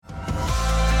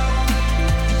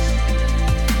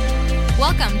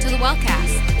Welcome to the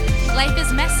Wellcast. Life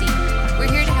is messy.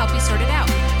 We're here to help you sort it out.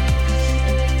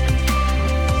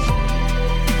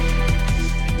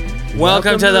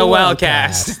 Welcome to the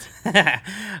Wellcast.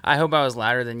 I hope I was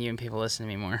louder than you and people listen to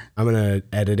me more. I'm going to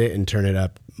edit it and turn it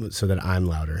up so that I'm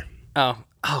louder.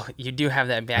 Oh, you do have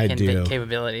that back-end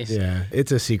capabilities. Yeah,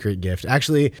 it's a secret gift.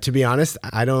 Actually, to be honest,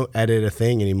 I don't edit a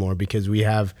thing anymore because we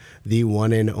have the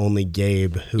one and only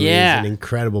Gabe, who is an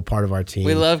incredible part of our team.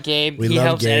 We love Gabe. He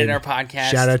helps edit our podcast.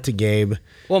 Shout out to Gabe.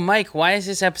 Well, Mike, why is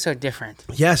this episode different?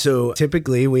 Yeah, so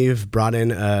typically we've brought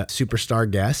in a superstar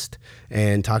guest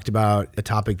and talked about a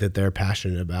topic that they're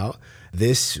passionate about.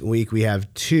 This week we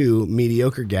have two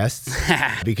mediocre guests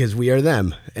because we are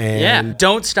them. And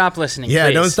don't stop listening, please.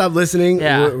 Please. Don't stop listening.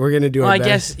 Yeah. We're going to do our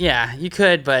best. I guess, you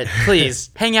could, but please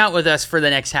hang out with us for the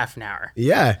next half an hour.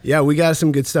 Yeah, we got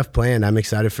some good stuff planned. I'm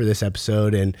excited for this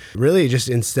episode. And really, just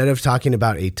instead of talking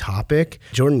about a topic,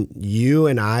 Jordan, you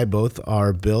and I both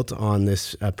are built on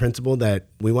this principle that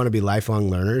we want to be lifelong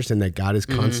learners and that God is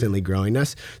constantly growing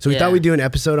us. So we thought we'd do an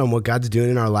episode on what God's doing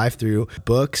in our life through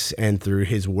books and through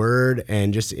his word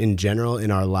and just in general in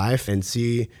our life, and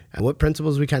see what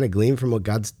principles we kind of glean from what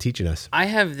God's teaching us. I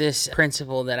have this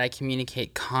principle that I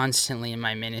communicate constantly in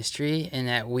my ministry, in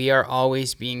that we are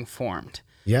always being formed.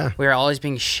 Yeah. We are always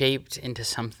being shaped into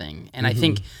something. And I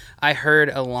think I heard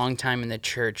a long time in the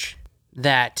church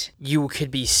that you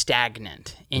could be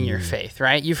stagnant in your faith,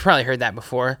 right? You've probably heard that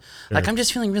before. Sure. Like, I'm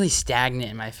just feeling really stagnant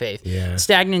in my faith. Yeah.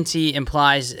 Stagnancy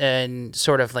implies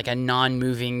sort of like a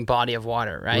non-moving body of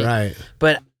water, right? Right.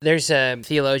 But there's a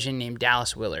theologian named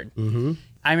Dallas Willard. Mm-hmm.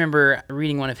 I remember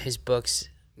reading one of his books,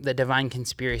 The Divine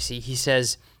Conspiracy. He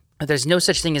says that there's no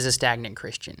such thing as a stagnant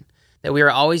Christian, that we are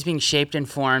always being shaped and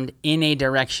formed in a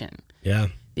direction. Yeah.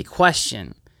 The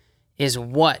question is,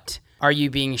 what are you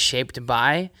being shaped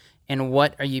by? And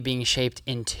what are you being shaped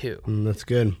into? That's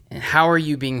good. And how are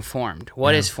you being formed?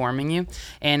 What is forming you?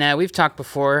 And we've talked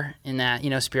before in that,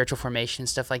 spiritual formation,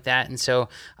 stuff like that. And so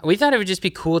we thought it would just be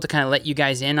cool to kind of let you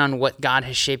guys in on what God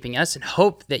is shaping us, and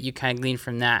hope that you kind of glean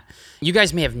from that. You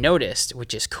guys may have noticed,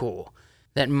 which is cool,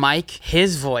 that Mike,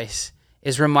 his voice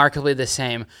is remarkably the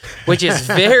same, which is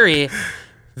very...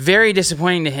 very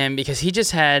disappointing to him, because he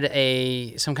just had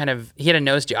he had a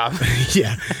nose job.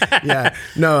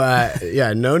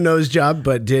 No nose job,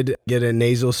 but did get a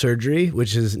nasal surgery,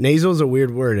 which is, nasal is a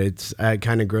weird word. It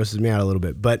kind of grosses me out a little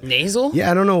bit, but nasal? Yeah,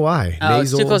 I don't know why. Oh,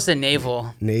 nasal, it's too close to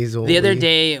navel. Nasal. The other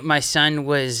day, my son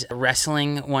was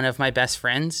wrestling one of my best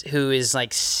friends, who is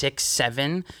like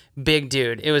 6'7", big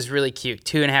dude. It was really cute.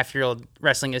 2.5-year-old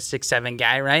wrestling a 6'7"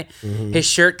 guy, right? Mm-hmm. His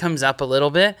shirt comes up a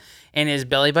little bit, and his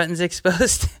belly button's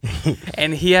exposed,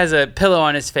 and he has a pillow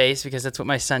on his face because that's what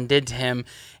my son did to him.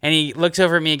 And he looks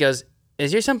over at me and goes,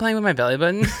 "Is your son playing with my belly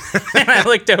button?" And I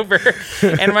looked over,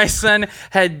 and my son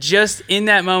had just in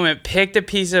that moment picked a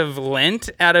piece of lint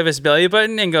out of his belly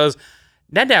button and goes,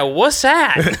 "Dad, what's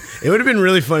that?" It would have been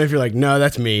really fun if you're like, "No,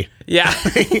 that's me." Yeah,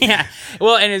 yeah.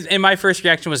 Well, and my first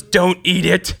reaction was, "Don't eat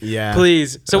it,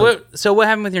 please." So what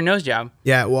happened with your nose job?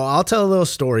 Yeah, well, I'll tell a little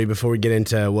story before we get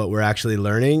into what we're actually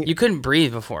learning. You couldn't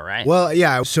breathe before, right? Well,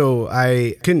 yeah. So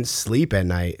I couldn't sleep at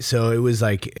night. So it was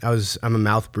like I'm a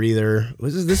mouth breather.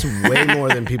 This is way more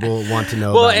than people want to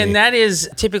know. Well, about and me. That is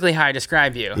typically how I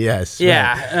describe you. Yes.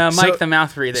 Yeah, right. Mike the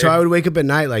mouth breather. So I would wake up at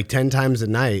night like 10 times a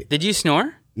night. Did you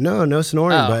snore? No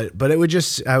snoring, but it would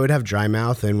I would have dry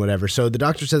mouth and whatever. So the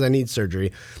doctor says I need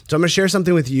surgery. So I'm going to share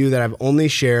something with you that I've only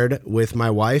shared with my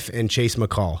wife and Chase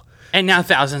McCall. And now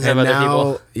thousands of other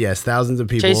people. Yes, thousands of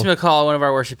people. Chase McCall, one of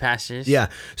our worship pastors. Yeah.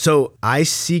 So I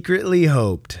secretly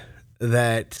hoped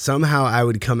that somehow I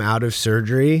would come out of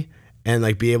surgery and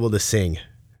like be able to sing.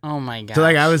 Oh my god! So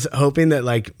like I was hoping that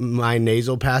like my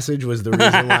nasal passage was the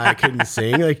reason why I couldn't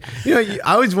sing. Like, I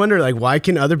always wonder like, why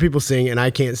can other people sing and I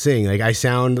can't sing? Like, I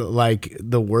sound like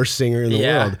the worst singer in the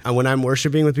world. And when I'm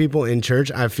worshiping with people in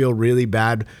church, I feel really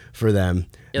bad for them.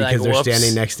 You're because like, they're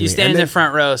standing next to me. You stand in the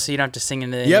front row, so you don't have to sing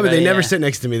into anybody. Yeah, but they never sit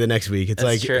next to me the next week. It's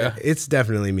That's like true. It's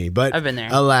definitely me. But I've been there.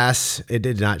 Alas, it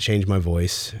did not change my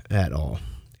voice at all.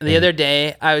 The other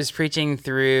day, I was preaching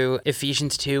through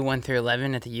Ephesians 2, 1 through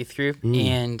 11 at the youth group,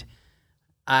 and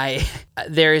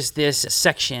there's this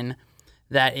section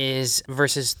that is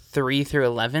verses 3 through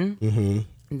 11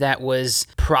 that was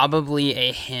probably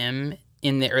a hymn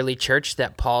in the early church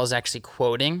that Paul's actually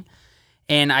quoting.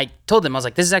 And I told them, I was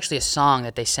like, this is actually a song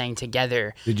that they sang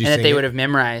together and that they would have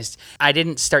memorized. I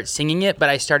didn't start singing it, but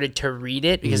I started to read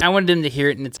it because I wanted them to hear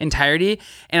it in its entirety.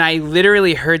 And I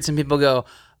literally heard some people go,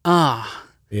 "Oh."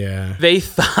 Yeah. They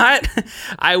thought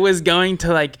I was going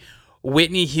to like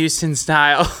Whitney Houston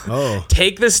style, Oh.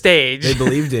 take the stage. They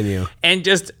believed in you. And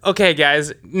just, okay,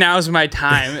 guys, now's my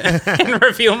time, and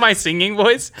reveal my singing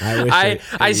voice.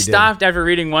 I stopped after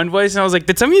reading one voice, and I was like,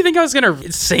 did some of you think I was going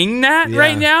to sing that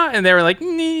right now? And they were like,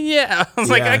 yeah. I was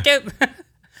like, I can't.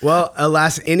 Well,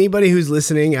 alas, anybody who's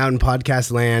listening out in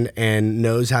podcast land and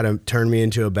knows how to turn me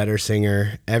into a better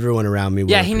singer, everyone around me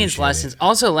will Yeah, he needs appreciate lessons. it.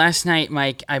 Also, last night,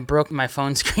 Mike, I broke my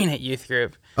phone screen at youth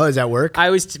group. Oh, does that work? I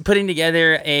was putting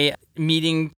together a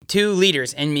meeting, 2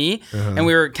 leaders and me, and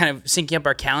we were kind of syncing up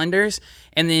our calendars.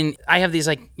 And then I have these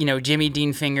Jimmy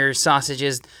Dean finger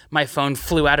sausages. My phone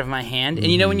flew out of my hand. And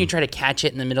you know when you try to catch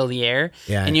it in the middle of the air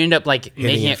and you end up making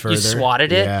it further. You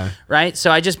swatted it, Yeah. right?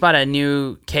 So I just bought a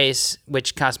new case,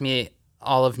 which cost me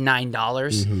all of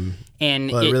 $9.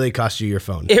 And Well, it really cost you your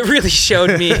phone. it really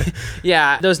showed me,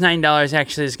 those $9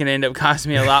 actually is going to end up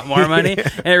costing me a lot more money.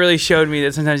 And it really showed me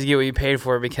that sometimes you get what you paid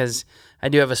for, because I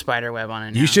do have a spider web on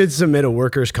it now. You should submit a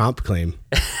workers' comp claim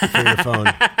for your phone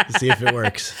to see if it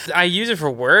works. I use it for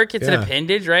work. It's an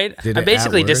appendage, right? I'm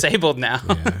basically disabled now.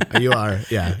 Yeah. You are,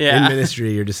 yeah. In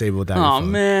ministry, you're disabled without your phone. Oh,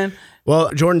 man.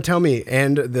 Well, Jordan, tell me,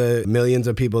 and the millions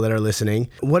of people that are listening,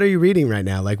 what are you reading right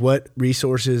now? Like, what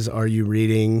resources are you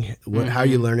reading? How are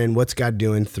you learning? What's God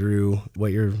doing through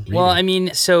what you're reading? Well, I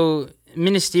mean, so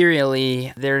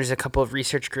ministerially, there's a couple of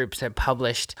research groups that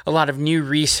published a lot of new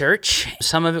research.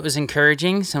 Some of it was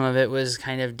encouraging. Some of it was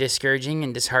kind of discouraging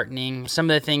and disheartening.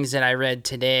 Some of the things that I read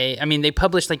today, I mean, they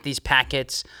published these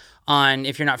packets on,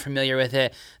 if you're not familiar with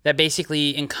it, that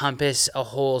basically encompass a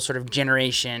whole sort of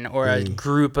generation or a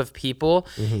group of people.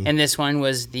 And this one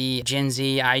was the Gen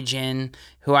Z, iGen,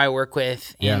 who I work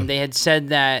with. And they had said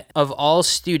that of all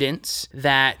students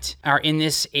that are in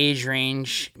this age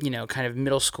range, kind of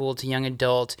middle school to young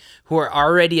adult, who are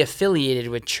already affiliated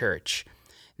with church,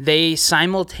 they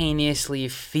simultaneously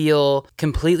feel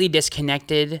completely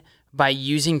disconnected by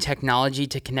using technology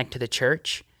to connect to the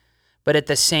church. But at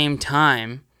the same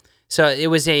time, so it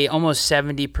was almost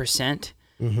 70%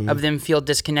 of them feel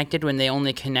disconnected when they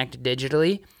only connect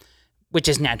digitally, which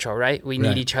is natural, right? We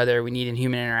need each other. We need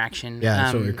human interaction. Yeah,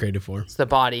 that's what we're created for. It's the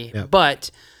body. Yep. But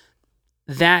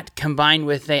that combined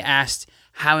with, they asked,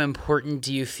 how important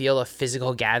do you feel a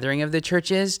physical gathering of the church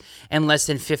is? And less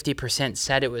than 50%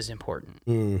 said it was important.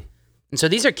 And so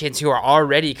these are kids who are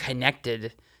already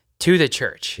connected to the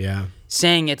church,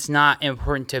 saying it's not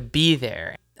important to be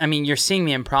there. I mean, you're seeing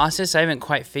me in process. I haven't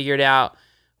quite figured out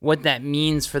what that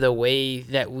means for the way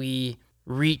that we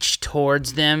reach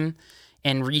towards them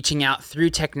and reaching out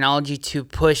through technology to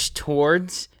push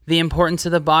towards the importance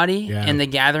of the body and the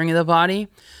gathering of the body.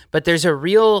 But there's a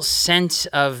real sense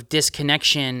of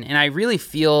disconnection. And I really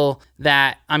feel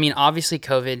that, I mean, obviously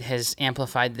COVID has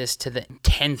amplified this to the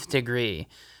 10th degree.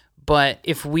 But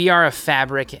if we are a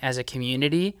fabric as a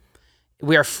community,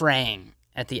 we are fraying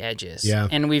at the edges. Yeah.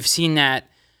 And we've seen that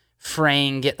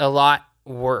fraying get a lot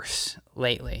worse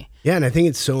lately. Yeah, and I think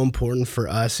it's so important for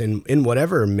us in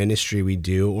whatever ministry we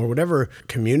do or whatever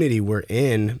community we're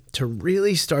in to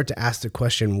really start to ask the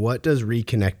question, what does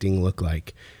reconnecting look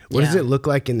like? What does it look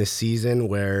like in the season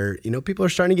where, people are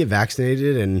starting to get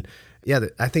vaccinated? And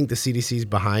I think the CDC is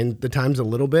behind the times a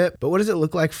little bit, but what does it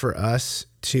look like for us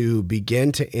to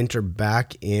begin to enter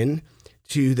back in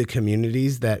to the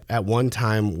communities that at one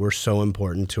time were so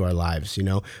important to our lives,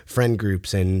 friend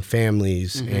groups and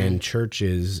families and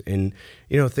churches and,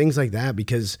 things like that,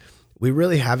 because we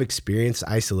really have experienced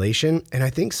isolation. And I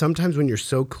think sometimes when you're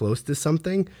so close to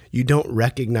something, you don't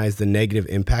recognize the negative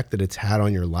impact that it's had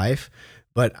on your life.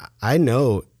 But I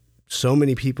know so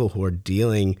many people who are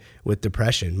dealing with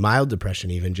depression, mild depression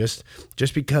even, just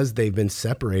because they've been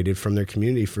separated from their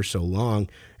community for so long.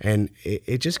 And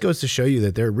it just goes to show you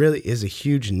that there really is a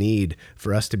huge need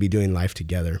for us to be doing life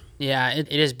together. Yeah,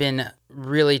 it has been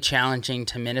really challenging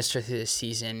to minister through this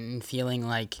season and feeling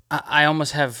like I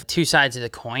almost have two sides of the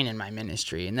coin in my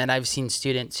ministry, and that I've seen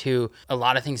students who a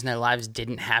lot of things in their lives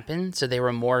didn't happen, so they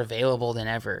were more available than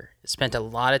ever. Spent a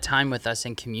lot of time with us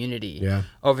in community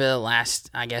over the last,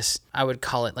 I guess I would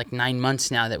call it 9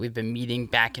 months now that we've been meeting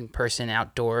back in person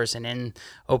outdoors and in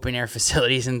open air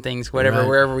facilities and things,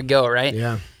 wherever we go, right?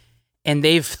 Yeah. And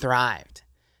they've thrived.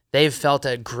 They've felt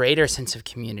a greater sense of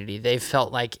community. They've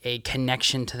felt like a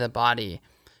connection to the body.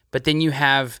 But then you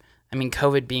have,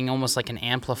 COVID being almost like an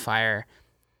amplifier.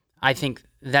 I think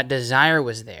that desire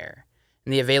was there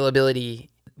and the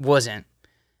availability wasn't.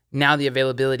 Now the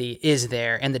availability is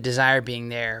there, and the desire being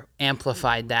there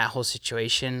amplified that whole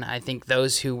situation. I think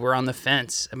those who were on the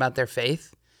fence about their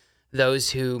faith,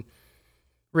 those who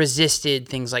resisted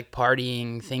things like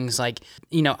partying, things like,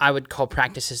 I would call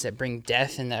practices that bring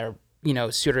death and that are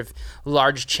sort of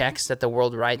large checks that the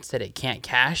world writes that it can't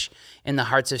cash in the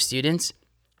hearts of students,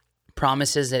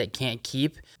 promises that it can't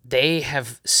keep. They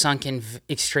have sunk in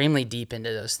extremely deep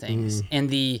into those things. And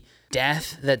the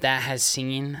death that has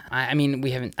seen, I mean,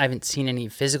 I haven't seen any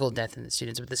physical death in the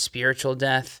students, but the spiritual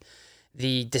death,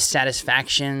 the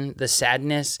dissatisfaction, the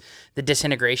sadness, the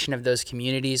disintegration of those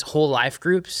communities, whole life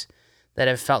groups that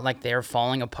have felt like they're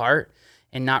falling apart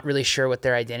and not really sure what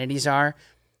their identities are.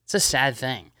 It's a sad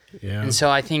thing. Yeah. And so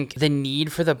I think the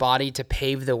need for the body to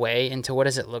pave the way into what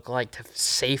does it look like to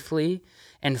safely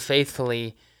and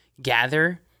faithfully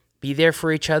gather, be there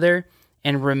for each other,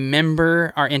 and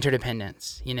remember our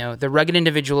interdependence. The rugged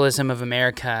individualism of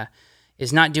America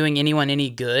is not doing anyone any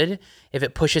good if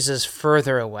it pushes us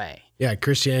further away. Yeah,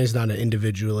 Christianity is not an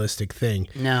individualistic thing.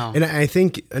 No. And I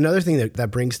think another thing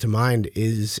that brings to mind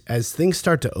is as things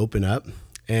start to open up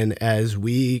and as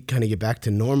we kind of get back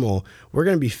to normal, we're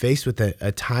going to be faced with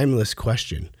a timeless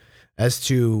question as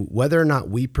to whether or not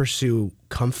we pursue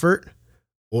comfort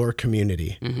or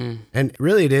community. And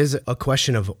really it is a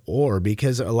question of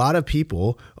because a lot of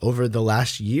people over the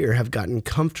last year have gotten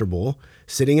comfortable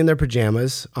sitting in their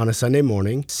pajamas on a Sunday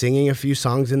morning, singing a few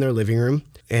songs in their living room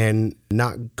and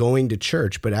not going to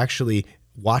church, but actually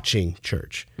watching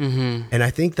church. And I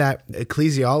think that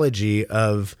ecclesiology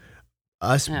of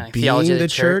us being the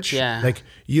church, like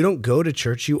you don't go to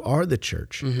church, you are the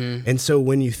church. And so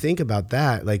when you think about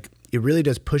that, like it really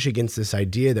does push against this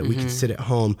idea that we can sit at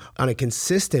home on a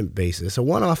consistent basis. A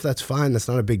one-off, that's fine. That's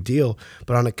not a big deal.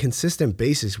 But on a consistent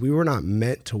basis, we were not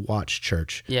meant to watch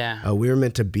church. We were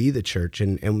meant to be the church.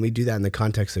 And we do that in the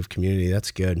context of community.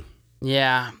 That's good.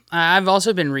 Yeah. I've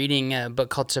also been reading a book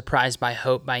called Surprised by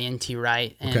Hope by N.T.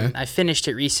 Wright. And I finished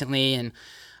it recently. And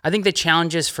I think the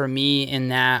challenges for me in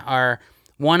that are,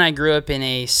 one, I grew up in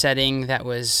a setting that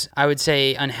was, I would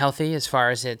say, unhealthy as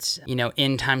far as its,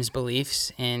 end times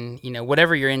beliefs. And,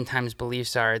 whatever your end times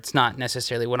beliefs are, it's not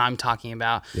necessarily what I'm talking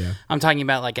about. I'm talking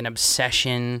about like an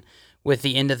obsession with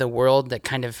the end of the world that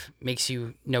kind of makes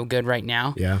you no good right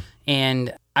now.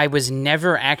 And I was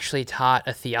never actually taught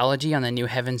a theology on the new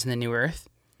heavens and the new earth.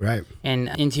 And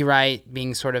N.T. Wright,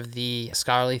 being sort of the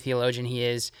scholarly theologian he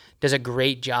is, does a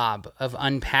great job of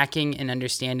unpacking and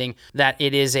understanding that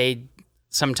it is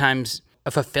sometimes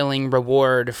a fulfilling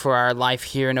reward for our life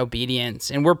here in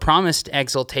obedience. And we're promised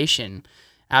exaltation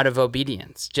out of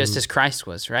obedience, just as Christ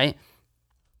was, right?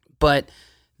 But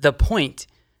the point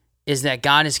is that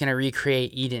God is going to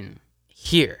recreate Eden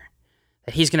here,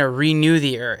 that he's going to renew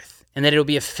the earth, and that it'll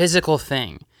be a physical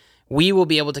thing. We will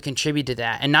be able to contribute to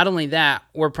that. And not only that,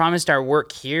 we're promised our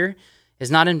work here is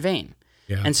not in vain.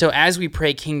 And so as we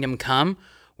pray kingdom come,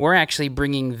 we're actually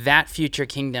bringing that future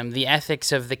kingdom, the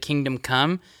ethics of the kingdom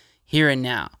come, here and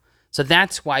now. So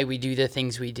that's why we do the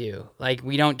things we do. Like,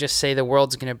 we don't just say the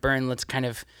world's going to burn. Let's kind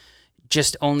of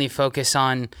just only focus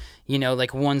on,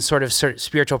 like one sort of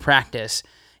spiritual practice.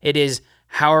 It is,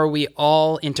 how are we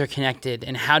all interconnected,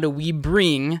 and how do we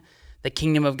bring the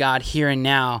kingdom of God here and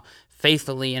now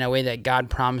faithfully in a way that God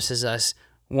promises us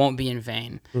won't be in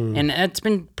vain. And that's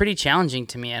been pretty challenging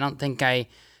to me. I don't think I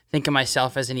think of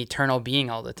myself as an eternal being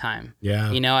all the time.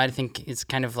 I think it's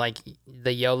kind of like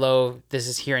the YOLO, this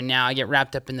is here and now. I get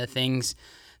wrapped up in the things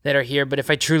that are here. But if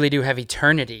I truly do have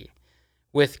eternity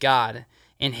with God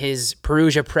in his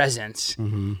Perugia presence,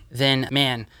 then,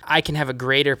 man, I can have a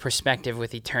greater perspective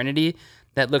with eternity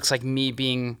that looks like me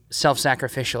being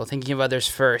self-sacrificial, thinking of others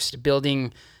first,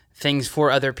 building things for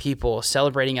other people,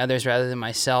 celebrating others rather than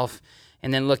myself,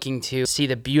 and then looking to see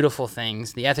the beautiful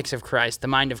things, the ethics of Christ, the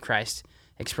mind of Christ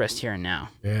expressed here and now.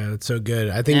 Yeah, that's so good.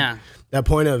 I think that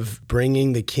point of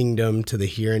bringing the kingdom to the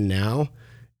here and now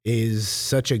is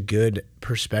such a good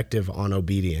perspective on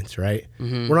obedience, right?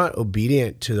 We're not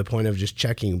obedient to the point of just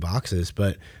checking boxes,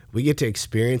 but we get to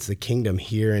experience the kingdom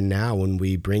here and now when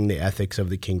we bring the ethics of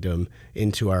the kingdom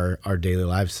into our daily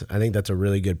lives. I think that's a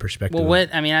really good perspective. Well,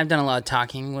 I've done a lot of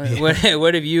talking. What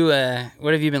have you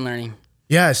been learning?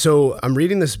 Yeah, so I'm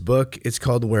reading this book. It's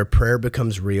called Where Prayer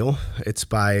Becomes Real. It's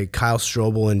by Kyle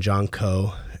Strobel and John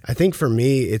Coe. I think for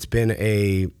me, it's been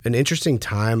an interesting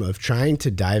time of trying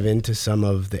to dive into some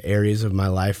of the areas of my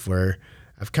life where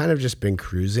I've kind of just been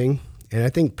cruising. And I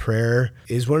think prayer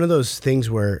is one of those things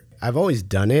where I've always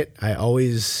done it. I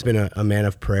always been a man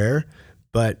of prayer,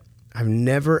 but I've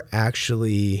never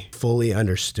actually fully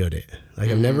understood it. Like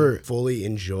I've never fully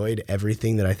enjoyed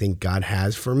everything that I think God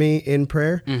has for me in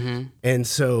prayer. And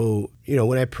so,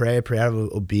 when I pray out of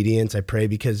obedience. I pray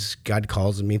because God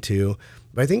calls me to.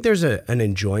 But I think there's an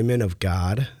enjoyment of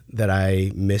God that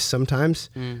I miss sometimes,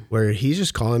 where he's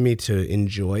just calling me to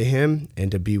enjoy him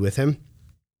and to be with him.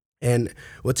 And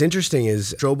what's interesting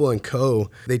is Strobel and Co.,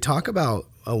 they talk about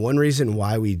one reason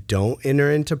why we don't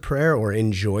enter into prayer or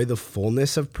enjoy the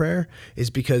fullness of prayer is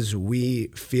because we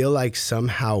feel like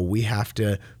somehow we have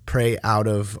to pray out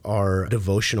of our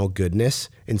devotional goodness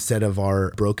instead of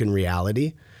our broken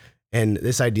reality. And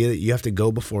this idea that you have to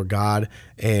go before God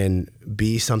and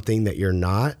be something that you're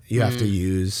not, you have to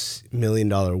use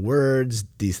 $1,000,000 words,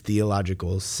 these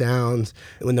theological sounds,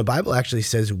 when the Bible actually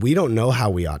says we don't know how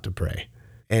we ought to pray.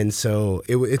 And so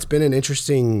it's been an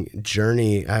interesting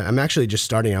journey. I'm actually just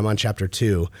starting. I'm on chapter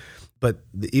 2. But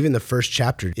even the first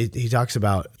chapter, he talks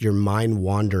about your mind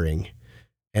wandering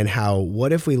and how,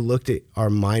 what if we looked at our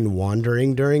mind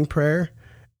wandering during prayer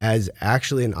as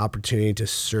actually an opportunity to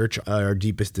search our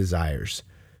deepest desires,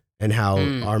 and how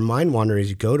our mind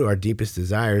wanderings go to our deepest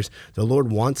desires. The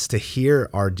Lord wants to hear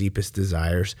our deepest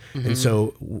desires. And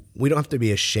so we don't have to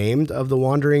be ashamed of the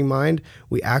wandering mind.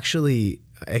 We actually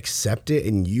accept it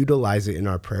and utilize it in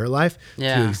our prayer life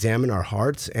to examine our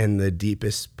hearts and the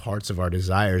deepest parts of our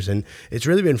desires. And it's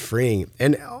really been freeing.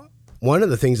 And one of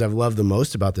the things I've loved the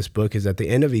most about this book is at the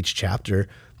end of each chapter,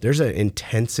 there's an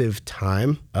intensive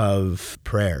time of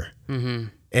prayer.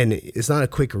 And it's not a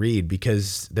quick read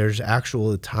because there's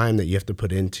actual time that you have to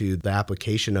put into the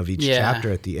application of each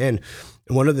chapter at the end.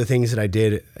 And one of the things that I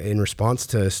did in response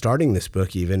to starting this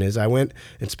book even is I went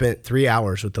and spent 3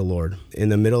 hours with the Lord in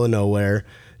the middle of nowhere,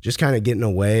 just kind of getting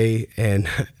away. And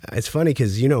it's funny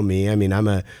because you know me, I mean, I'm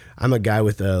a guy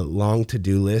with a long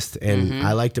to-do list, and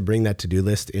I like to bring that to-do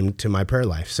list into my prayer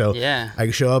life. So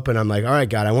I show up and I'm like, all right,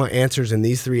 God, I want answers in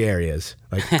these 3 areas.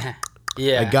 Like,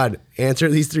 like, God, answer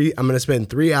these 3. I'm going to spend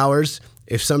 3 hours.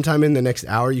 If sometime in the next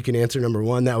hour you can answer number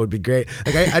 1, that would be great.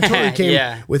 Like I totally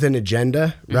came with an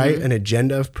agenda, right? An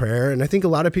agenda of prayer. And I think a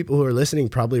lot of people who are listening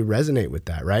probably resonate with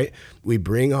that, right? We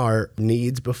bring our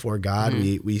needs before God.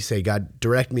 We say, God,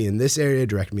 direct me in this area,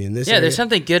 direct me in this area. Yeah, there's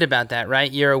something good about that,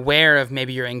 right? You're aware of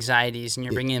maybe your anxieties and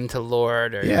you're bringing them to the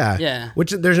Lord. Or,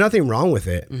 which there's nothing wrong with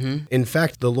it. In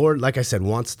fact, the Lord, like I said,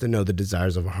 wants to know the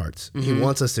desires of our hearts. He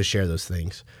wants us to share those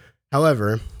things.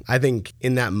 However, I think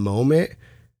in that moment,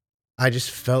 I just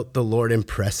felt the Lord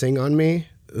impressing on me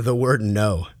the word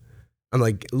no. I'm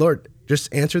like, Lord,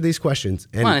 just answer these questions.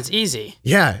 And come on, it's easy.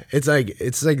 Yeah, it's like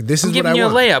this is what I want. I'm giving you a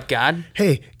layup, God.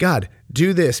 Hey, God,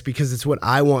 do this because it's what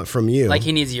I want from you. Like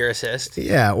he needs your assist.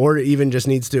 Yeah, or even just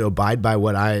needs to abide by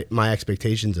what my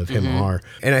expectations of him are.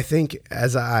 And I think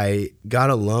as I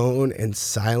got alone and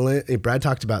silent, Brad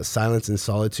talked about silence and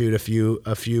solitude a few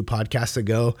podcasts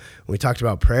ago when we talked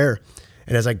about prayer.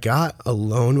 And as I got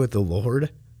alone with the Lord,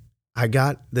 I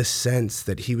got the sense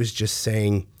that he was just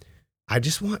saying, I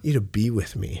just want you to be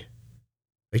with me.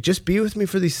 Like, just be with me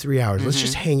for these 3 hours. Let's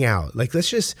just hang out. Like, let's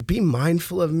just be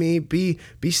mindful of me, be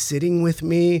sitting with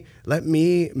me. Let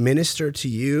me minister to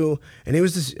you. And it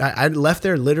was this, I left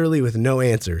there literally with no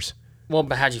answers. Well,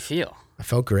 but how'd you feel? I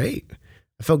felt great.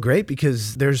 I felt great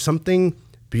because there's something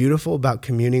beautiful about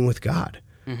communing with God.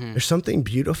 There's something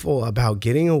beautiful about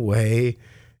getting away.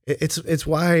 It's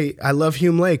why I love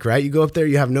Hume Lake, right? You go up there,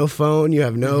 you have no phone, you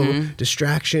have no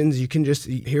distractions. You can just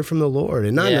hear from the Lord,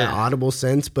 and not in an audible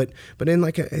sense, but in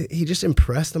like he just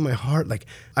impressed on my heart. Like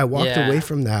I walked away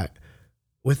from that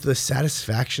with the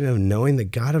satisfaction of knowing the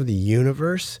God of the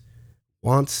universe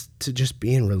wants to just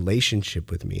be in relationship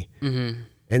with me.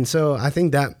 And so I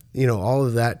think that, all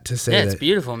of that to say that it's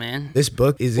beautiful, man. This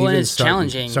book is starting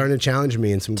to challenge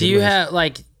me in some good ways. Do you have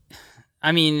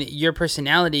your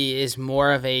personality is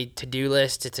more of a to-do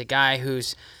list. It's a guy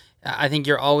who's, I think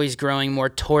you're always growing more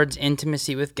towards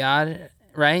intimacy with God,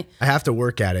 right? I have to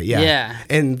work at it, yeah.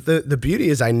 And the beauty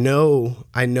is I know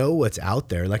what's out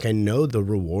there. Like I know the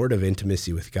reward of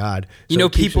intimacy with God. So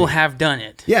people have done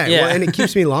it. Yeah. Well, and it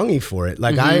keeps me longing for it.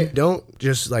 Like I don't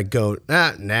just like go,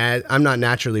 I'm not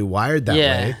naturally wired that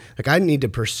way. Like I need to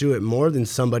pursue it more than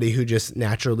somebody who just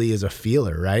naturally is a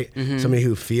feeler, right? Somebody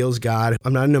who feels God.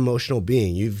 I'm not an emotional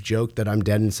being. You've joked that I'm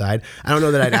dead inside. I don't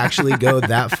know that I'd actually go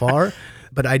that far.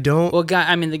 But I don't. Well,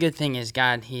 God, the good thing is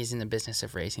God, he's in the business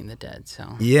of raising the dead.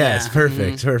 So yes,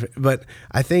 perfect. But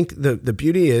I think the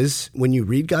beauty is when you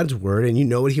read God's word and you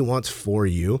know what he wants for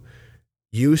you,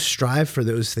 you strive for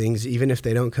those things even if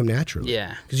they don't come naturally.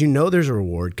 Yeah. Because you know there's a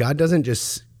reward. God doesn't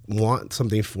just want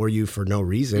something for you for no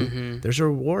reason. There's a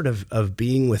reward of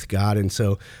being with God. And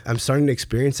so I'm starting to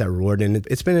experience that reward. And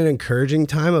it's been an encouraging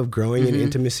time of growing in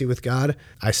intimacy with God.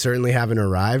 I certainly haven't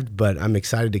arrived, but I'm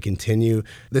excited to continue.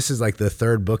 This is like the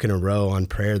 3rd book in a row on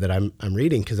prayer that I'm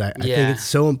reading because I think it's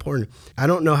so important. I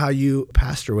don't know how you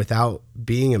pastor without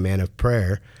being a man of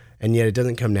prayer, and yet it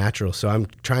doesn't come natural. So I'm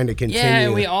trying to continue. Yeah,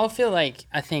 and we all feel like,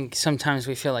 I think sometimes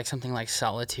we feel like something like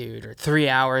solitude or 3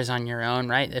 hours on your own,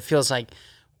 right? It feels like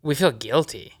we feel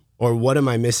guilty. Or what am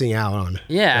I missing out on?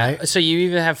 Yeah. Right? So you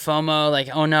either have FOMO,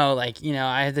 like, oh no, like,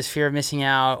 I have this fear of missing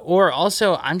out. Or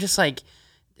also, I'm just like,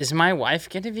 is my wife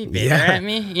going to be bitter at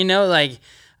me? Like,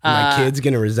 my kid's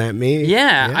going to resent me.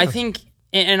 Yeah. I think,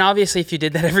 and obviously, if you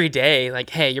did that every day, like,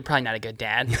 hey, you're probably not a good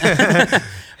dad.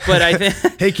 But I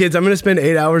think, hey, kids, I'm going to spend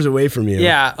 8 hours away from you.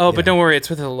 Yeah. Oh, but don't worry, it's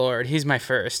with the Lord. He's my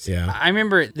first. Yeah. I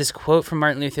remember this quote from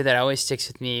Martin Luther that always sticks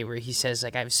with me, where he says,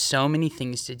 like, I have so many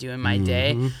things to do in my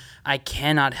day, I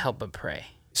cannot help but pray.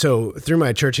 So through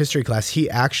my church history class, he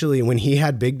actually, when he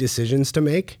had big decisions to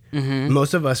make,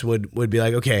 most of us would be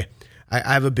like, okay,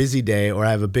 I have a busy day, or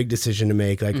I have a big decision to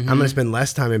make. Like, I'm going to spend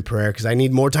less time in prayer because I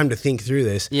need more time to think through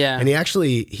this. Yeah. And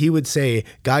he would say,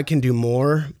 God can do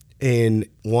more in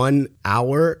 1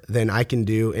 hour than I can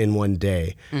do in 1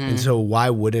 day. And so why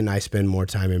wouldn't I spend more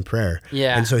time in prayer?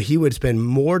 Yeah. And so he would spend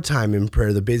more time in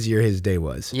prayer the busier his day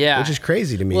was. Yeah. Which is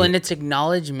crazy to me. Well, and it's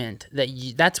acknowledgement that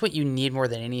that's what you need more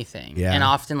than anything. Yeah. And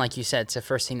often, like you said, it's the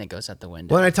first thing that goes out the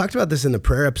window. Well, and I talked about this in the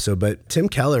prayer episode, but Tim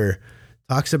Keller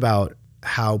talks about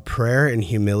how prayer and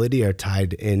humility are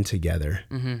tied in together.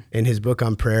 In his book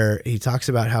on prayer, he talks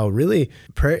about how really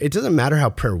prayer, it doesn't matter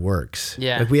how prayer works.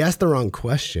 Yeah. Like, we ask the wrong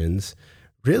questions.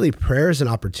 Really, prayer is an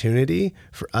opportunity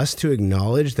for us to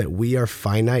acknowledge that we are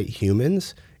finite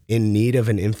humans in need of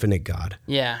an infinite God.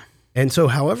 Yeah. And so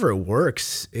however it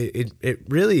works, it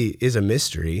really is a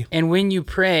mystery. And when you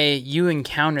pray, you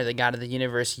encounter the God of the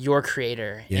universe, your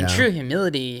creator. Yeah. And true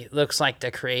humility looks like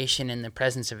the creation in the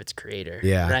presence of its creator.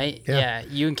 Yeah. Right? Yeah.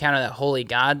 You encounter that holy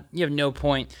God. You have no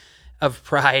point of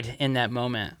pride in that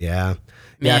moment. Yeah.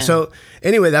 Man. Yeah. So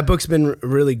anyway, that book's been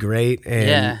really great. And,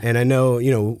 Yeah. and I know,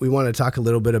 we want to talk a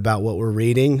little bit about what we're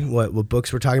reading, what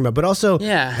books we're talking about, but also,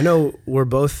 Yeah. I know we're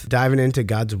both diving into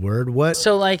God's word.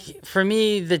 So, like, for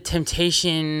me, the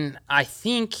temptation, I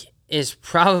think, is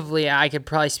probably, I could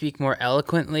probably speak more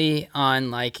eloquently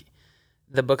on, like,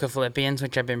 the book of Philippians,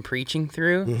 which I've been preaching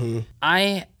through.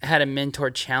 I had a mentor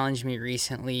challenge me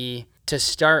recently to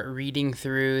start reading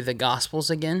through the Gospels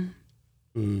again.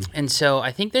 And so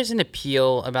I think there's an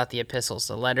appeal about the epistles,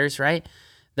 the letters, right?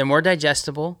 They're more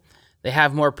digestible. They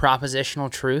have more propositional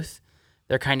truth.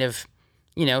 They're kind of,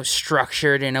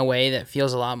 structured in a way that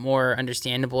feels a lot more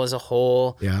understandable as a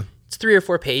whole. Yeah. It's 3 or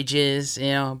 4 pages,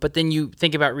 but then you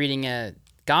think about reading a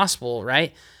gospel,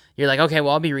 right? You're like, okay,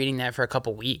 well, I'll be reading that for a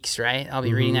couple weeks, right? I'll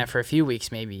be reading that for a few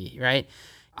weeks maybe, right?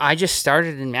 I just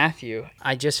started in Matthew.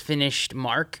 I just finished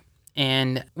Mark.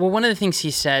 And, well, one of the things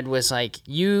he said was, like,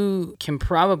 you can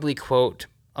probably quote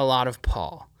a lot of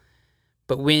Paul,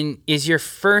 but is your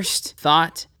first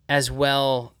thought as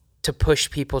well to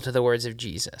push people to the words of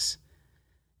Jesus?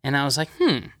 And I was like,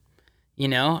 I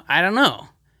don't know.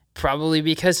 Probably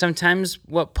because sometimes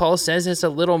what Paul says is a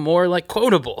little more, like,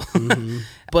 quotable.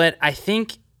 But I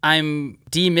think I'm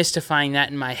demystifying that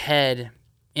in my head.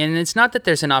 And it's not that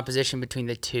there's an opposition between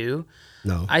the two.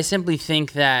 No. I simply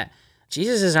think that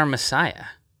Jesus is our Messiah.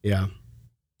 Yeah.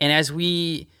 And as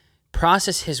we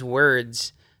process his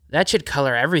words, that should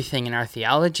color everything in our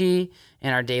theology,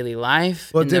 in our daily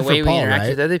life, Well, in the way Paul, we interact right?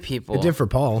 with other people. It did for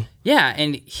Paul. Yeah,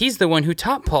 and he's the one who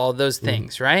taught Paul those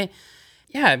things, right?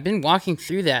 Yeah, I've been walking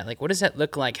through that. Like, what does that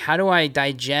look like? How do I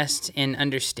digest and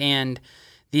understand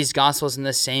these Gospels in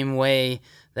the same way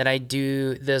that I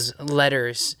do those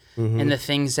letters and the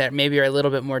things that maybe are a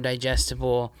little bit more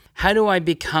digestible? How do I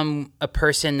become a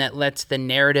person that lets the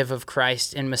narrative of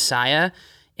Christ and Messiah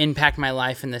impact my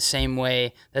life in the same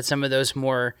way that some of those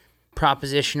more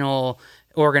propositional,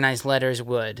 organized letters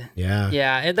would? Yeah.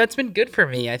 Yeah, that's been good for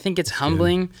me. I think it's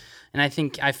humbling, and I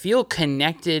think I feel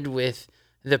connected with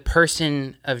the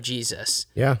person of Jesus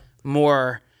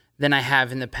more than I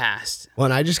have in the past. Well,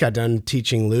 and I just got done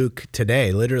teaching Luke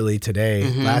today, literally today,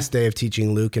 last day of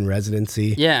teaching Luke in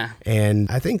residency. Yeah. And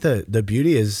I think the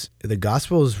beauty is the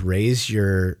Gospels raise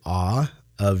your awe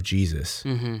of Jesus.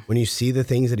 When you see the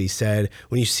things that he said,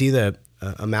 when you see the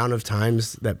amount of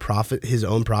times that his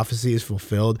own prophecy is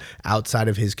fulfilled outside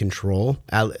of his control,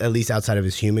 at least outside of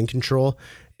his human control,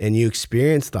 and you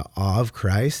experience the awe of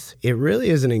Christ, it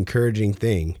really is an encouraging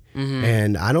thing.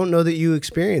 And I don't know that you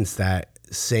experience that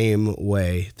same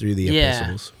way through the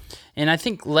epistles. And I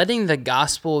think letting the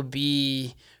gospel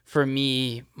be, for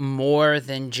me, more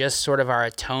than just sort of our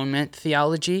atonement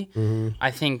theology.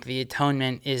 I think the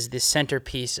atonement is the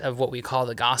centerpiece of what we call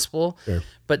the gospel. Sure.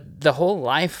 But the whole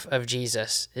life of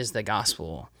Jesus is the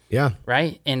gospel. Yeah.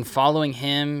 Right? And following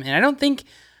him. And I don't think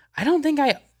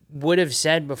I would have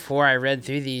said before I read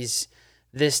through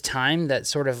this time that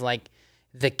sort of like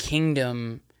the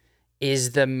kingdom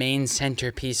is the main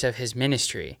centerpiece of his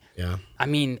ministry. Yeah. I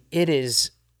mean, it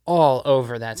is all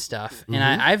over that stuff. And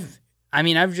I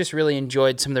mean, I've just really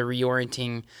enjoyed some of the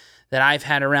reorienting that I've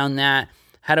had around that.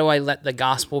 How do I let the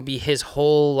gospel be his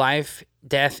whole life,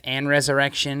 death and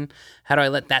resurrection? How do I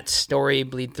let that story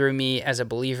bleed through me as a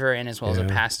believer and as well as a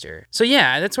pastor? So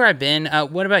yeah, that's where I've been.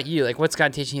 What about you? Like, what's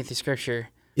God teaching you through Scripture?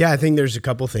 Yeah, I think there's a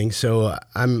couple things. So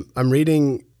I'm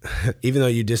reading, even though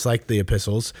you dislike the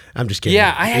epistles, I'm just kidding.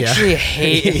 Yeah, I actually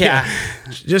hate. Yeah,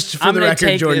 just for I'm the gonna record,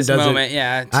 take Jordan this doesn't. moment.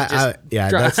 Yeah, to just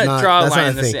that's not draw a that's line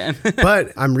not in a the thing. sand.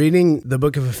 But I'm reading the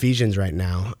book of Ephesians right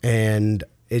now, and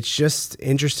it's just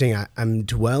interesting. I'm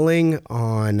dwelling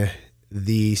on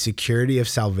the security of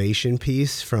salvation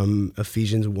piece from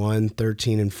Ephesians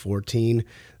 1:13 and 14,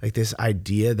 like this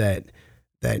idea that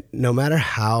no matter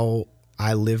how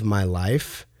I live my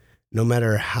life, no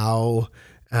matter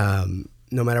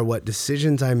what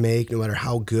decisions I make, no matter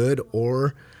how good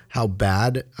or how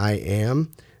bad I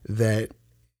am, that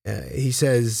he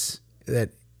says that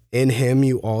in him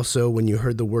you also, when you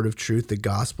heard the word of truth, the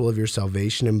gospel of your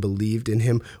salvation, and believed in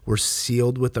him, were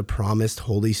sealed with the promised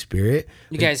Holy Spirit.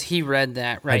 You guys, he read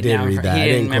that right I did now. read that. He I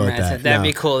didn't didn't quote memorize that. it. That'd No.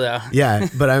 be cool though. Yeah,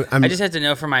 but I'm I just have to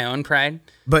know for my own pride.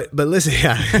 But listen,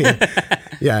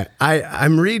 yeah,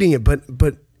 I'm reading it,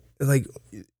 but like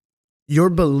your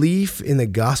belief in the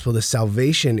gospel, the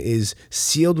salvation, is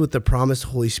sealed with the promised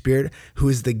Holy Spirit, who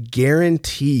is the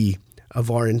guarantee of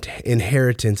our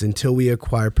inheritance until we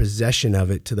acquire possession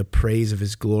of it to the praise of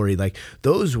his glory. Like,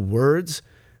 those words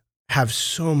have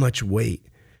so much weight.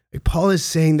 Like, Paul is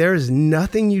saying there is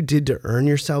nothing you did to earn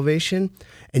your salvation,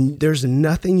 and there's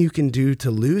nothing you can do to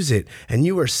lose it. And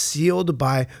you are sealed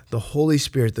by the Holy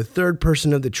Spirit, the third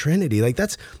person of the Trinity. Like,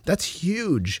 that's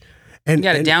huge. And You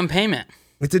got a down payment.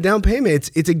 It's a down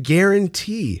payment. It's a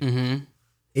guarantee. Mm-hmm.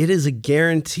 It is a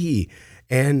guarantee.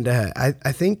 And I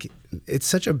think it's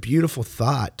such a beautiful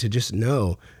thought to just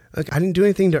know, like, I didn't do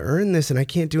anything to earn this, and I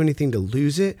can't do anything to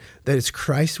lose it, that it's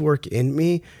Christ's work in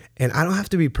me, and I don't have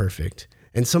to be perfect.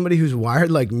 And somebody who's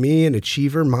wired like me, an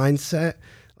achiever mindset,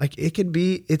 like,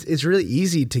 it's really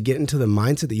easy to get into the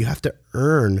mindset that you have to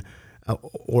earn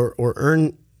or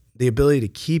earn the ability to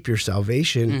keep your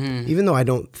salvation, even though I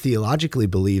don't theologically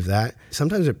believe that.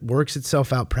 Sometimes it works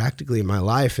itself out practically in my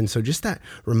life. And so just that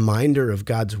reminder of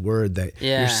God's word that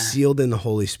you're sealed in the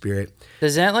Holy Spirit.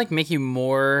 Does that like make you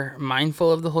more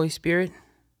mindful of the Holy Spirit?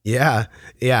 Yeah.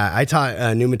 I taught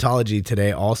pneumatology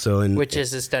today also. Which is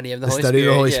the study of the Holy Spirit. The study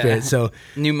of the Holy Spirit. So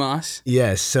pneumos.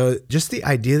 Yes. So just the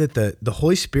idea that the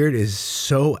Holy Spirit is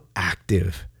so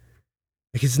active.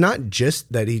 Like, it's not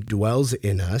just that he dwells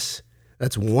in us.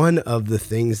 That's one of the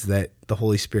things that the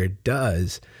Holy Spirit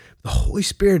does. The Holy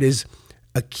Spirit is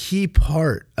a key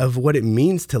part of what it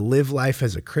means to live life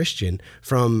as a Christian,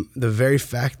 from the very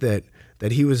fact that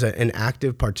he was an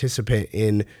active participant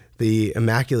in the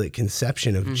Immaculate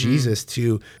Conception of Jesus,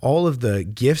 to all of the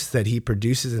gifts that he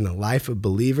produces in the life of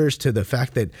believers, to the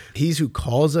fact that he's who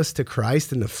calls us to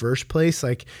Christ in the first place.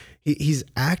 Like, he's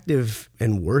active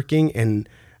and working. And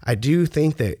I do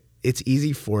think that it's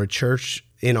easy for a church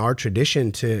in our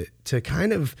tradition to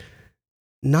kind of,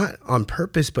 not on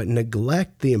purpose, but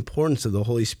neglect the importance of the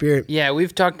Holy Spirit. Yeah,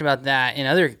 we've talked about that in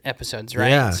other episodes, right?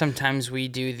 Yeah. Sometimes we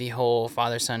do the whole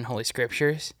Father, Son, Holy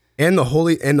Scriptures. And the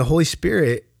Holy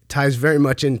Spirit ties very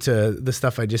much into the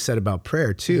stuff I just said about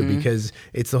prayer too, because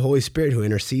it's the Holy Spirit who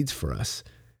intercedes for us.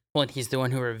 Well, and he's the one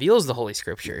who reveals the Holy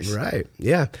Scriptures. Right.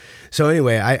 Yeah. So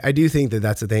anyway, I do think that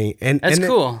that's a thing. And that's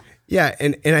cool. Yeah,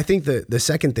 and I think the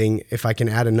second thing, if I can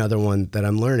add another one that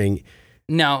I'm learning.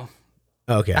 No.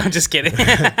 Okay. I'm just kidding.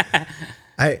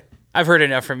 I've heard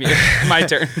enough from you. My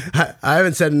turn. I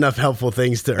haven't said enough helpful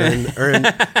things to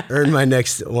earn my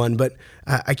next one, but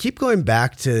I keep going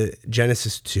back to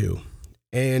Genesis 2.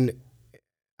 And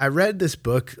I read this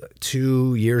book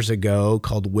 2 years ago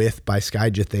called With by Skye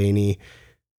Jethani.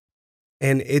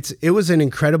 And it was an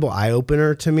incredible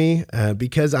eye-opener to me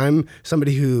because I'm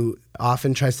somebody who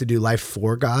often tries to do life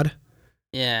for God.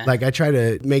 Yeah. Like, I try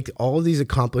to make all these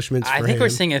accomplishments for him. I think we're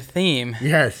seeing a theme.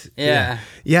 Yes.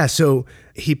 Yeah. So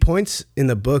he points in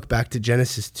the book back to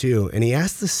Genesis 2, and he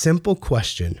asks the simple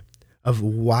question of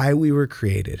why we were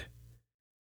created.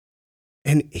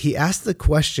 And he asked the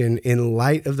question in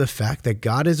light of the fact that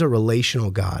God is a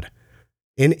relational God.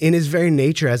 In his very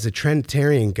nature as a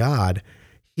Trinitarian God,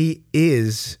 he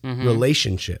is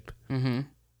relationship.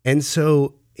 And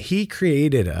so he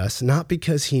created us not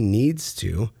because he needs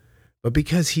to, but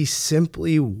because he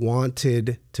simply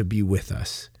wanted to be with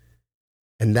us.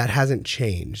 And that hasn't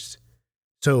changed.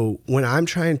 So when I'm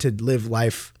trying to live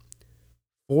life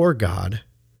for God,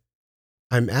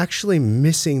 I'm actually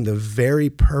missing the very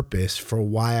purpose for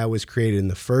why I was created in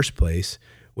the first place,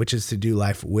 which is to do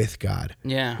life with God.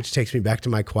 Yeah. Which takes me back to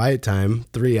my quiet time,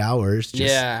 3 hours.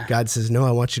 God says, no, I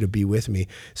want you to be with me.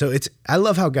 So I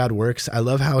love how God works. I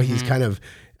love how he's kind of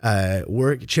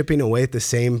chipping away at the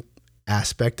same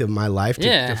aspect of my life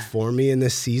to form me in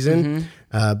this season.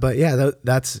 But yeah,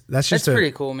 that's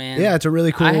pretty cool, man. Yeah, it's a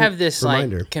really cool. I have this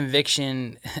reminder. like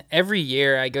conviction every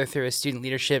year. I go through a student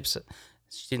leadership,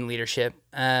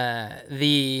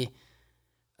 a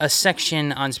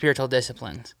section on spiritual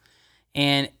disciplines,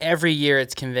 and every year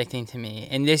it's convicting to me.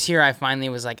 And this year I finally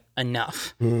was like,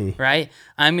 enough, right?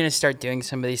 I'm going to start doing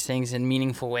some of these things in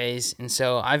meaningful ways. And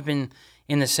so I've been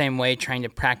in the same way trying to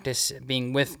practice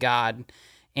being with God.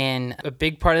 And a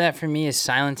big part of that for me is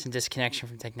silence and disconnection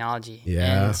from technology.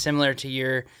 Yeah. And similar to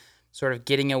your sort of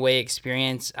getting away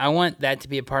experience, I want that to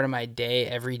be a part of my day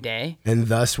every day. And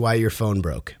thus why your phone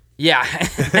broke. Yeah.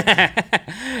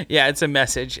 Yeah, it's a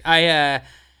message. And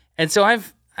so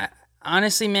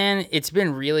honestly, man, it's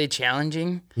been really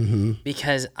challenging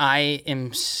because I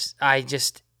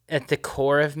just at the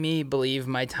core of me believe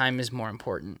my time is more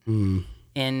important.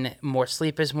 And more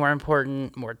sleep is more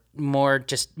important, more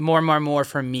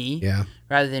for me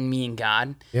rather than me and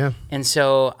God. Yeah. And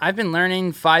so I've been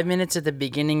learning 5 minutes at the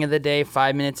beginning of the day,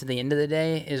 5 minutes at the end of the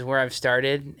day is where I've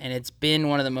started. And it's been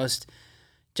one of the most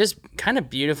just kind of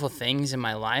beautiful things in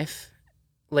my life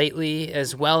lately,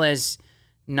 as well as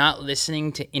not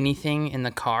listening to anything in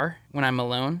the car when I'm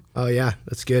alone. Oh, yeah,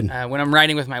 that's good. When I'm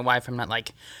riding with my wife, I'm not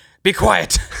like, be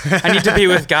quiet. I need to be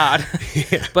with God.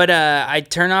 But I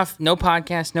turn off no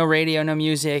podcast, no radio, no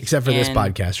music. Except for this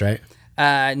podcast, right?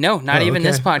 No, not even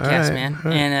this podcast, right, man.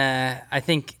 Right. And I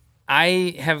think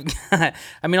I have,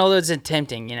 I mean, although it's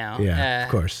tempting, Yeah, of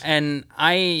course. And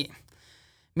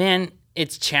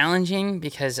it's challenging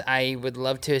because I would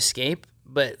love to escape.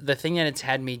 But the thing that it's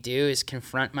had me do is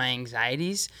confront my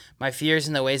anxieties, my fears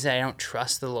in the ways that I don't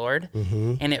trust the Lord.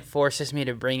 And it forces me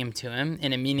to bring him to him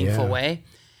in a meaningful way.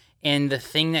 And the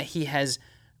thing that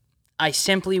I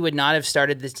simply would not have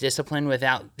started this discipline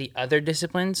without the other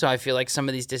disciplines. So I feel like some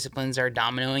of these disciplines are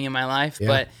dominoing in my life. Yeah.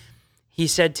 But he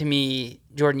said to me,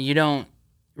 Jordan, you don't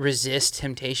resist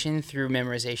temptation through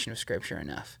memorization of scripture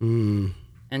enough. And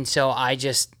so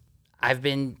I've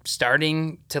been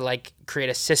starting to like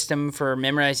create a system for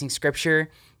memorizing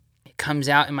scripture. It comes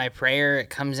out in my prayer.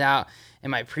 It comes out in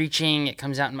my preaching. It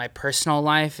comes out in my personal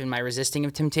life, in my resisting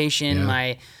of temptation,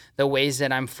 the ways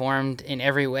that I'm formed in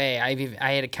every way.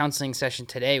 I had a counseling session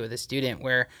today with a student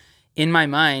where in my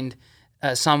mind,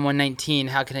 Psalm 119,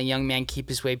 how can a young man keep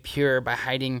his way pure by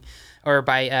hiding or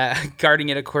by guarding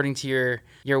it according to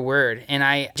your word? And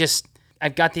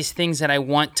I've got these things that I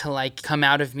want to like come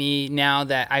out of me now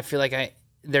that I feel like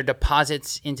they're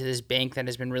deposits into this bank that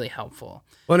has been really helpful.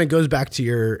 Well, and it goes back to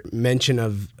your mention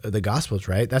of the Gospels,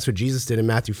 right? That's what Jesus did in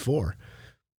Matthew 4.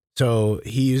 So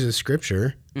he uses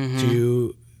scripture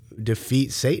to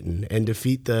defeat Satan and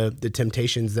defeat the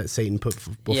temptations that Satan put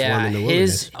before him in the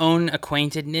wilderness. His own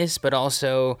acquaintedness, but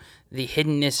also the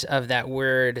hiddenness of that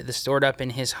word, the stored up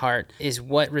in his heart, is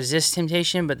what resists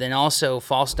temptation, but then also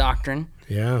false doctrine.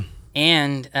 Yeah.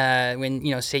 And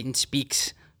when Satan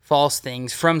speaks false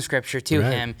things from Scripture to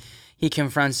him, he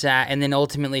confronts that, and then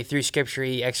ultimately through Scripture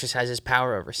he exercises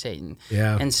power over Satan.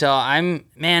 Yeah. And so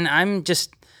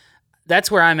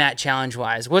that's where I'm at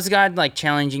challenge-wise. What's God like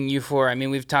challenging you for? I mean,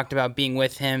 we've talked about being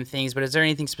with him, things, but is there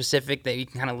anything specific that you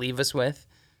can kind of leave us with?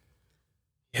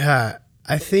 Yeah,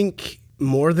 I think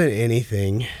more than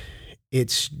anything,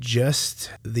 it's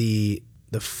just the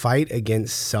fight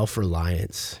against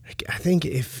self-reliance. I think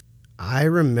if I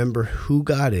remember who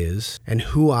God is and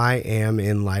who I am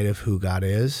in light of who God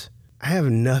is, I have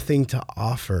nothing to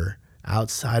offer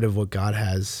outside of what God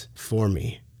has for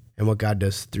me and what God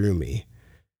does through me.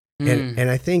 And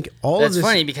I think that's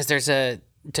funny because to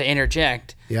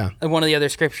interject, one of the other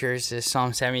scriptures is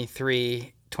Psalm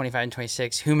 73, 25 and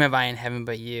 26, whom have I in heaven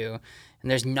but you?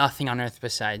 And there's nothing on earth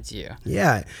besides you.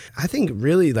 Yeah, I think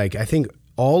really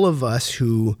all of us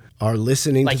who are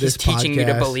listening to this podcast. Like he's teaching me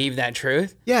to believe that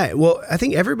truth? Yeah, well, I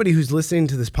think everybody who's listening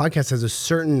to this podcast has a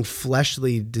certain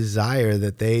fleshly desire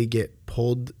that they get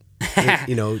pulled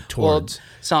towards.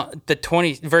 So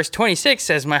verse 26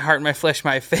 says, "My heart and my flesh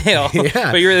might fail,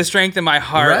 but you're the strength of my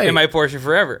heart and my portion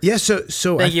forever." Yeah. So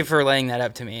thank you for laying that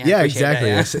up to me. Exactly.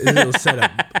 It's a little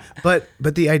setup. But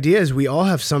the idea is we all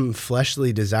have some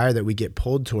fleshly desire that we get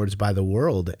pulled towards by the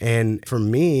world, and for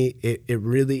me, it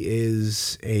really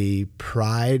is a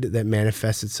pride that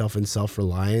manifests itself in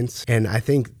self-reliance. And I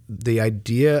think the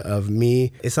idea of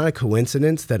me, it's not a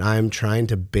coincidence that I'm trying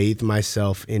to bathe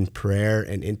myself in prayer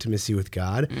and intimacy with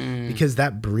God, because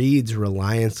that breeds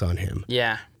reliance on him.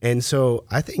 Yeah. And so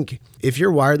I think if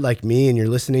you're wired like me and you're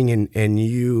listening and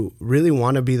you really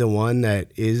want to be the one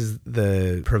that is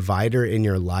the provider in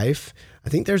your life, I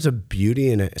think there's a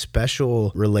beauty in a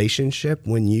special relationship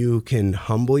when you can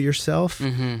humble yourself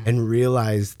and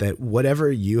realize that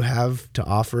whatever you have to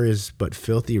offer is but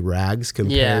filthy rags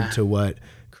compared to what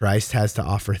Christ has to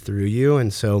offer through you.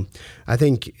 And so I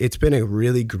think it's been a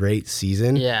really great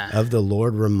season of the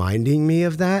Lord reminding me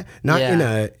of that, not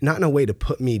in a way to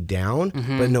put me down,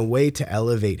 but in a way to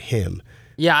elevate him.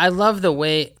 Yeah, I love the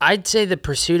way, I'd say the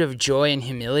pursuit of joy and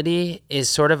humility is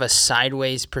sort of a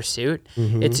sideways pursuit.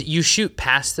 It's you shoot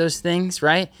past those things,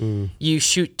 right? You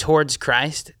shoot towards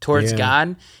Christ, towards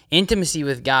God. Intimacy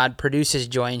with God produces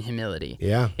joy and humility.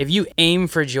 Yeah. If you aim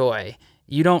for joy,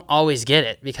 you don't always get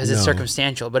it because it's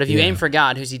circumstantial. But if you aim for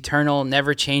God, who's eternal,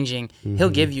 never changing, he'll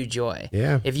give you joy.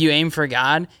 Yeah. If you aim for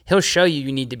God, he'll show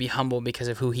you need to be humble because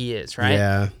of who he is,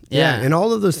 right? Yeah. And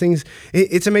all of those things,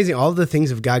 it's amazing. All of the things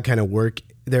of God kind of work,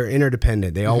 they're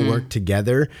interdependent. They all work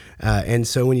together. And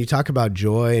so when you talk about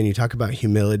joy and you talk about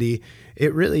humility,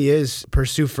 it really is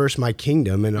pursue first my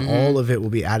kingdom, and all of it will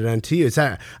be added unto you. It's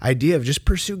that idea of just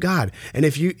pursue God. And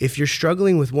if you're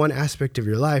struggling with one aspect of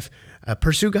your life,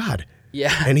 pursue God.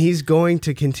 Yeah. And he's going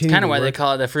to continue. Kind of why they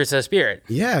call it the fruits of the Spirit.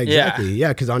 Yeah, exactly. Yeah,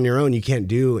 because on your own, you can't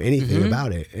do anything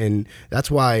about it. And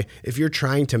that's why if you're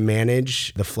trying to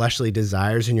manage the fleshly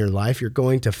desires in your life, you're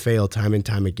going to fail time and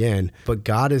time again. But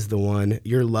God is the one,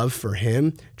 your love for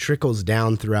him trickles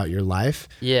down throughout your life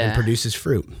and produces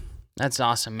fruit. That's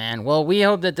awesome, man. Well, we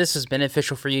hope that this was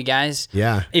beneficial for you guys.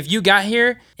 Yeah. If you got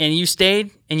here and you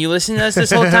stayed and you listened to us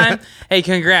this whole time, hey,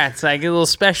 congrats. Like a little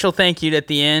special thank you at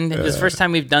the end. It was the first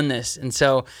time we've done this. And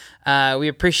so we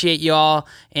appreciate you all.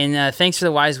 And thanks for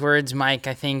the wise words, Mike.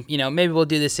 I think, maybe we'll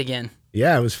do this again.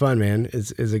 Yeah, it was fun, man.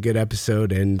 It's a good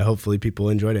episode, and hopefully people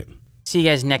enjoyed it. See you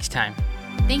guys next time.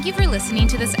 Thank you for listening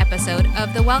to this episode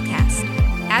of The Wellcast.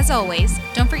 As always,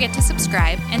 don't forget to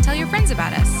subscribe and tell your friends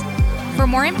about us. For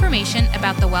more information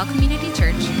about the Well Community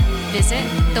Church, visit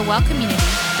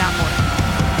thewellcommunity.org.